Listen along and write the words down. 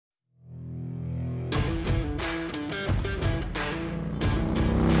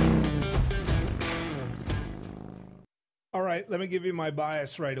right, let me give you my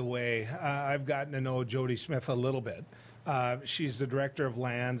bias right away. I've gotten to know Jodi Smith a little bit. She's the director of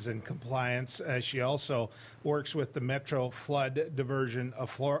lands and compliance. She also works with the Metro Flood Diversion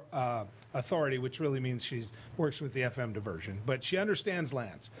Authority, which really means she works with the FM diversion. But she understands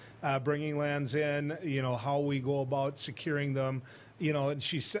lands, bringing lands in, how we go about securing them, and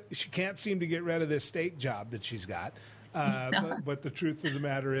she can't seem to get rid of this state job that she's got. But the truth of the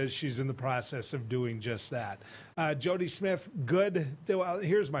matter is she's in the process of doing just that. Jodi Smith, good. Well,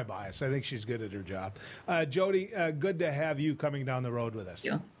 here's my bias. I think she's good at her job. Jodi, good to have you coming down the road with us.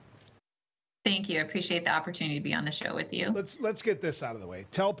 Thank you. I appreciate the opportunity to be on the show with you. Let's get this out of the way.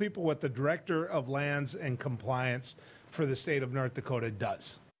 Tell people what the Director of Lands and Compliance for the state of North Dakota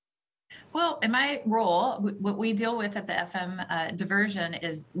does. Well, in my role, what we deal with at the FM diversion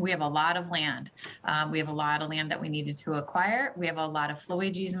is we have a lot of land. We have a lot of land that we needed to acquire. We have a lot of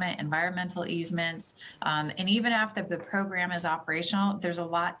flowage easement, environmental easements, and even after the program is operational, there's a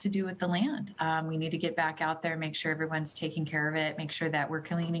lot to do with the land. We need to get back out there, make sure everyone's taking care of it, make sure that we're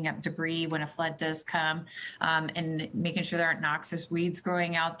cleaning up debris when a flood does come, and making sure there aren't noxious weeds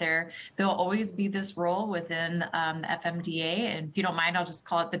growing out there. There'll always be this role within the FMDA, and if you don't mind, I'll just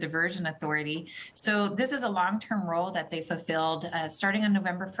call it the Diversion Authority. So this is a long-term role that they fulfilled starting on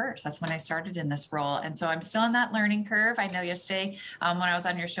November 1st. That's when I started in this role. And so I'm still in that learning curve. I know yesterday when I was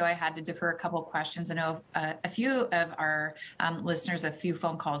on your show, I had to defer a couple of questions. I know a few of our listeners, a few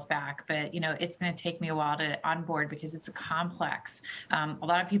phone calls back, but it's going to take me a while to onboard because it's a complex. A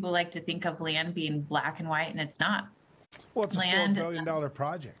lot of people like to think of land being black and white, and it's not. Well, it's land, a $4 billion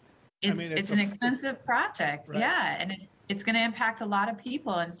project. It's an expensive project. Right. Yeah. And it's going to impact a lot of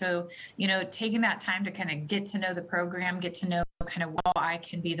people. And so, taking that time to kind of get to know the program, get to know kind of how I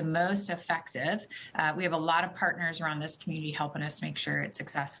can be the most effective. We have a lot of partners around this community helping us make sure it's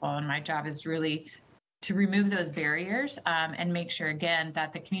successful. And my job is really to remove those barriers and make sure, again,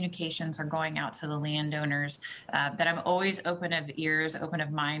 that the communications are going out to the landowners, that I'm always open of ears, open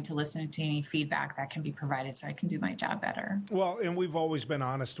of mind to listen to any feedback that can be provided so I can do my job better. Well, and we've always been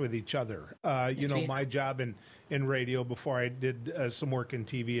honest with each other. My job in radio before I did some work in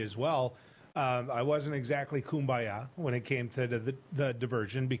TV as well, I wasn't exactly kumbaya when it came to the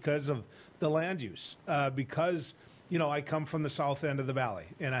diversion because of the land use, because I come from the south end of the valley,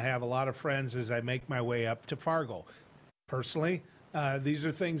 and I have a lot of friends as I make my way up to Fargo. Personally, these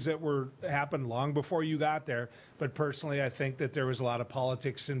are things that happened long before you got there, but personally, I think that there was a lot of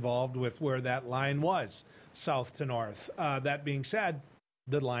politics involved with where that line was, south to north. That being said,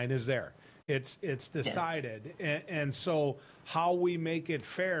 the line is there. It's decided, yes. And so how we make it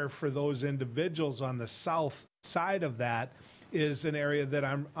fair for those individuals on the south side of that is an area that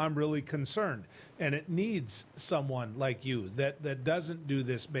I'm really concerned, and it needs someone like you that doesn't do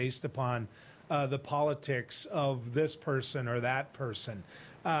this based upon the politics of this person or that person.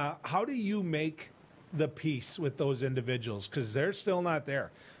 How do you make the peace with those individuals? Because they're still not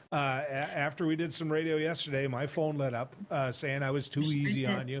there. After we did some radio yesterday, my phone lit up saying I was too easy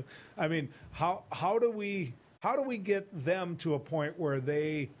on you. I mean, how do we get them to a point where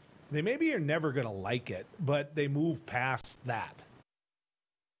they maybe are never going to like it, but they move past that?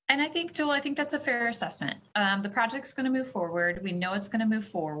 And I think, Joel, that's a fair assessment. The project's going to move forward. We know it's going to move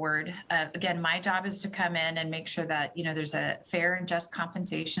forward. Again, my job is to come in and make sure that, there's a fair and just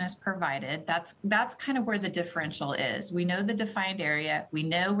compensation is provided. That's kind of where the differential is. We know the defined area. We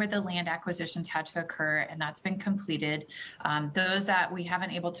know where the land acquisitions had to occur, and that's been completed. Those that we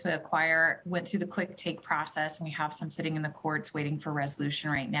haven't able to acquire went through the quick take process, and we have some sitting in the courts waiting for resolution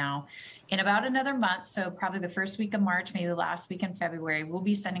right now. In about another month, so probably the first week of March, maybe the last week in February, we'll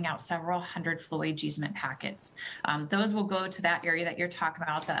be sending out several hundred flowage easement packets. Those will go to that area that you're talking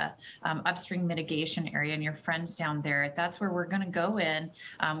about, the upstream mitigation area, and your friends down there. That's where we're going to go in.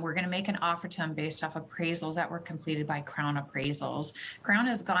 We're going to make an offer to them based off appraisals that were completed by Crown Appraisals. Crown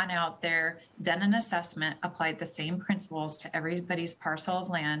has gone out there, done an assessment, applied the same principles to everybody's parcel of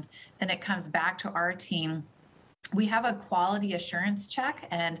land. Then it comes back to our team. We have a quality assurance check,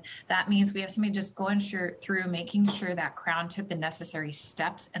 and that means we have somebody just going through making sure that Crown took the necessary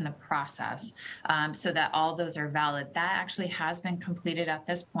steps in the process so that all those are valid. That actually has been completed at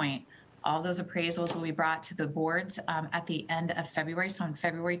this point. All those appraisals will be brought to the boards at the end of February. So on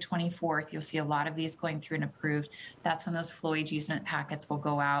February 24th, you'll see a lot of these going through and approved. That's when those flowage easement packets will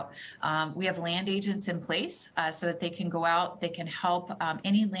go out. We have land agents in place so that they can go out. They can help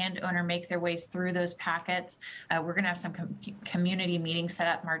any landowner make their ways through those packets. We're going to have some community meetings set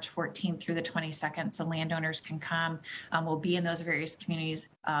up March 14th through the 22nd, so landowners can come. We'll be in those various communities.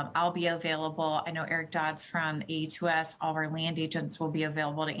 I'll be available. I know Eric Dodds from A2S, all of our land agents will be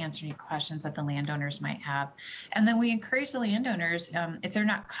available to answer any questions questions that the landowners might have. And then we encourage the landowners, if they're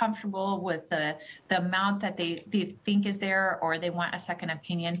not comfortable with the amount that they think is there, or they want a second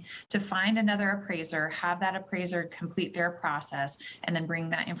opinion, to find another appraiser, have that appraiser complete their process, and then bring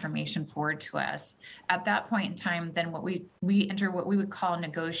that information forward to us. At that point in time, then we enter what we would call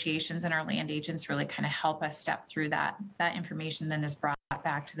negotiations, and our land agents really kind of help us step through that. That information then is brought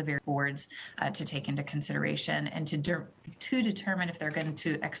back to the various boards to take into consideration and to determine if they're going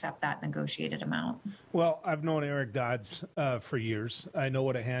to accept that negotiated amount. Well, I've known Eric Dodds for years. I know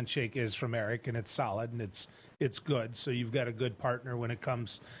what a handshake is from Eric, and it's solid and it's good. So you've got a good partner when it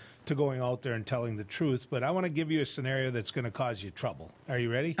comes to going out there and telling the truth. But I want to give you a scenario that's going to cause you trouble. Are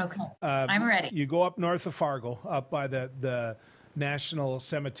you ready? Okay, I'm ready. You go up north of Fargo, up by the National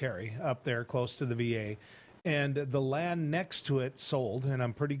Cemetery up there close to the VA. And the land next to it sold, and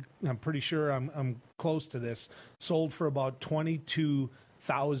I'm pretty sure I'm close to this, sold for about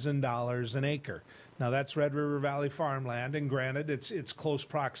 $22,000 an acre. Now that's Red River Valley farmland, and granted, it's close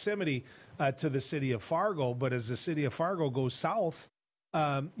proximity to the city of Fargo. But as the city of Fargo goes south,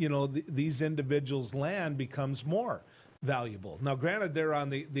 these individuals' land becomes more valuable. Now, granted, they're on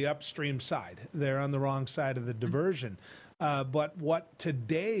the upstream side; they're on the wrong side of the diversion. But what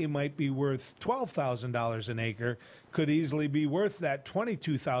today might be worth $12,000 an acre could easily be worth that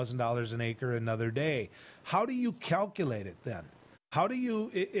 $22,000 an acre another day. How do you calculate it then? How do you,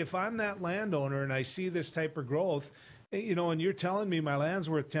 if I'm that landowner and I see this type of growth, and you're telling me my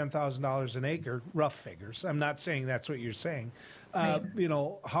land's worth $10,000 an acre, rough figures. I'm not saying that's what you're saying. Right.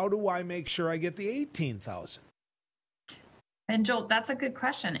 How do I make sure I get the $18,000? And Joel, that's a good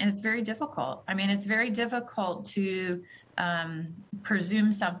question. And it's very difficult. I mean, it's very difficult to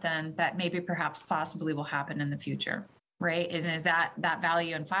presume something that maybe perhaps possibly will happen in the future, right? And is that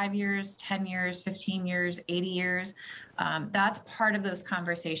value in 5 years, 10 years, 15 years, 80 years? That's part of those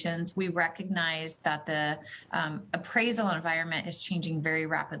conversations. We recognize that the appraisal environment is changing very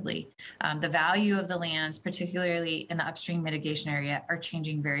rapidly. The value of the lands, particularly in the upstream mitigation area, are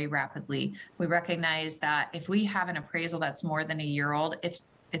changing very rapidly. We recognize that if we have an appraisal that's more than a year old, it's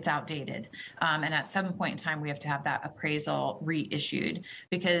outdated. And at some point in time, we have to have that appraisal reissued,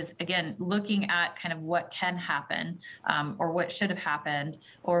 because again, looking at kind of what can happen, or what should have happened,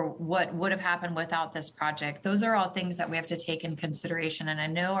 or what would have happened without this project, those are all things that we have to take in consideration. And I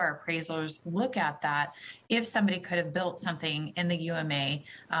know our appraisers look at that. If somebody could have built something in the UMA,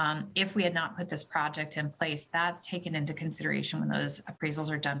 if we had not put this project in place, that's taken into consideration when those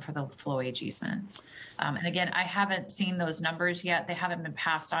appraisals are done for the flow age easements. And again, I haven't seen those numbers yet. They haven't been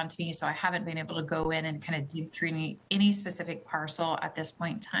passed on to me, so I haven't been able to go in and kind of dig through any specific parcel at this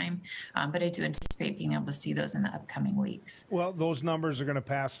point in time. But I do anticipate being able to see those in the upcoming weeks. Well, those numbers are going to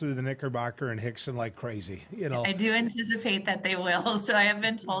pass through the Knickerbocker and Hickson like crazy. I do anticipate that they will. So I have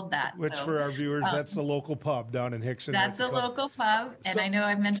been told that. Which for our viewers, that's the local pub down in Hickson. That's a local pub, and I know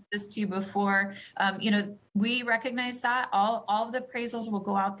I've mentioned this to you before. We recognize that all of the appraisals will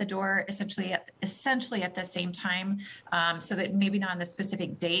go out the door essentially at the same time, so that maybe not on the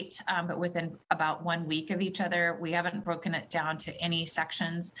specific date, but within about 1 week of each other. We haven't broken it down to any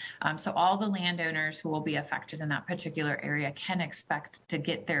sections, so all the landowners who will be affected in that particular area can expect to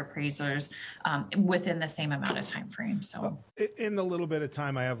get their appraisers within the same amount of time frame. So, in the little bit of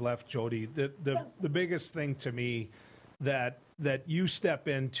time I have left, Jodi, the biggest thing to me that you step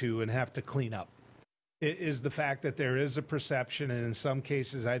into and have to clean up is the fact that there is a perception, and in some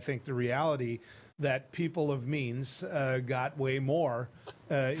cases, I think the reality, that people of means got way more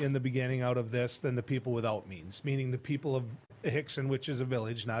in the beginning out of this than the people without means, meaning the people of Hickson, which is a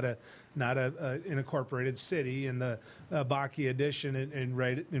village, not a incorporated city, in the Baki addition and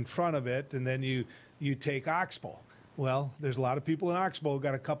right in front of it, and then you take Oxbow. Well, there's a lot of people in Oxbow who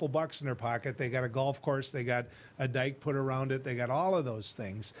got a couple bucks in their pocket. They got a golf course. They got a dike put around it. They got all of those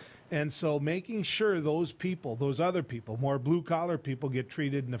things. And so making sure those people, those other people, more blue-collar people, get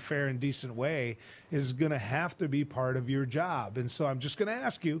treated in a fair and decent way is going to have to be part of your job. And so I'm just going to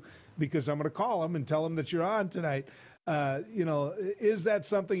ask you, because I'm going to call them and tell them that you're on tonight, is that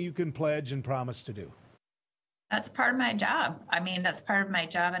something you can pledge and promise to do? That's part of my job. I mean, that's part of my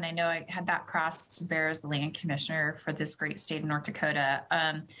job. And I know I had that cross to bear as the land commissioner for this great state of North Dakota,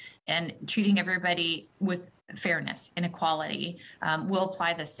 and treating everybody with fairness, inequality. We'll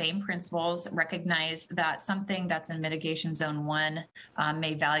apply the same principles, recognize that something that's in mitigation zone 1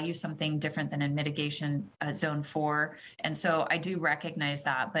 may value something different than in mitigation zone 4. And so I do recognize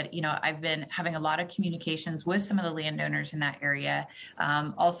that, but I've been having a lot of communications with some of the landowners in that area.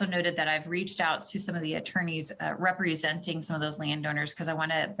 Also noted that I've reached out to some of the attorneys representing some of those landowners because I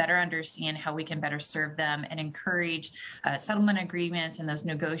want to better understand how we can better serve them and encourage settlement agreements and those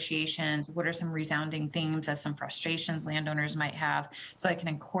negotiations. What are some resounding themes of some frustrations landowners might have, so I can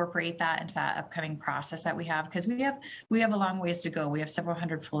incorporate that into that upcoming process that we have, because we have a long ways to go. We have several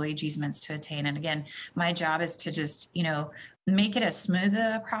hundred foliage easements to attain, and again, my job is to just make it as smooth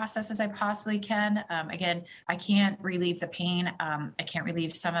a process as I possibly can. Again, I can't relieve the pain. I can't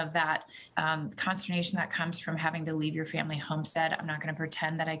relieve some of that consternation that comes from having to leave your family homestead. I'm not going to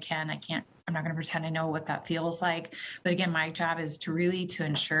pretend that I can. I'm not going to pretend I know what that feels like. But again, my job is to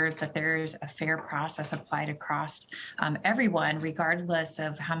ensure that there's a fair process applied across everyone, regardless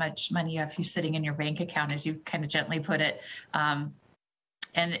of how much money you have sitting in your bank account, as you've kind of gently put it.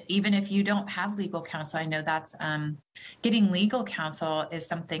 And even if you don't have legal counsel, I know that's getting legal counsel is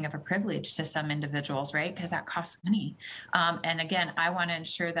something of a privilege to some individuals, right? Because that costs money. And again, I want to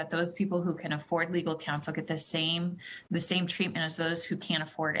ensure that those people who can afford legal counsel get the same treatment as those who can't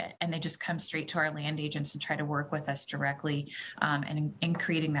afford it. And they just come straight to our land agents and try to work with us directly and in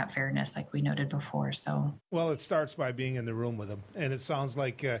creating that fairness, like we noted before. So, well, it starts by being in the room with them. And it sounds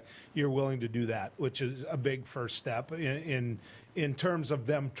like you're willing to do that, which is a big first step in terms of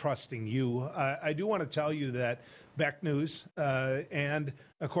them trusting you. I do want to tell you that Beck News and,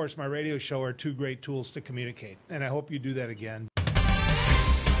 of course, my radio show are two great tools to communicate. And I hope you do that again.